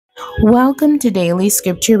Welcome to Daily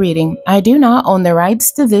Scripture Reading. I do not own the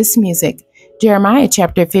rights to this music. Jeremiah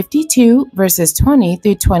chapter 52, verses 20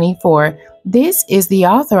 through 24. This is the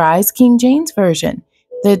Authorized King James Version.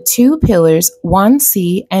 The 2 pillars, 1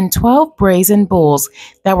 sea, and 12 brazen bulls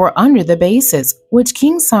that were under the bases, which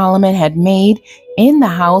King Solomon had made in the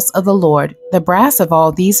house of the Lord. The brass of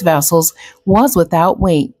all these vessels was without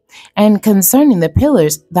weight. And concerning the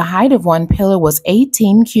pillars, the height of one pillar was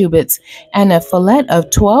 18 cubits, and a fillet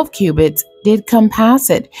of 12 cubits did compass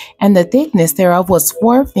it, and the thickness thereof was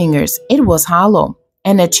 4 fingers. It was hollow,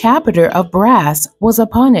 and a chapiter of brass was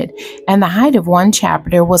upon it, and the height of one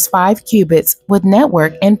chapiter was 5 cubits, with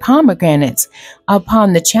network and pomegranates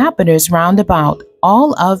upon the chapiters round about,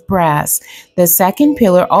 all of brass. The second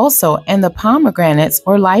pillar also and the pomegranates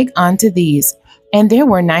were like unto these. And there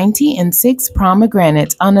were 96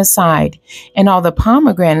 pomegranates on a side, and all the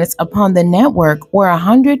pomegranates upon the network were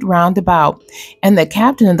 100 round about. And the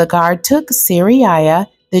captain of the guard took Seraiah,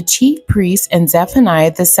 the chief priest, and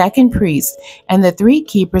Zephaniah, the second priest, and the 3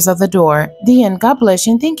 keepers of the door. The end. God bless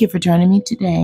you, and thank you for joining me today.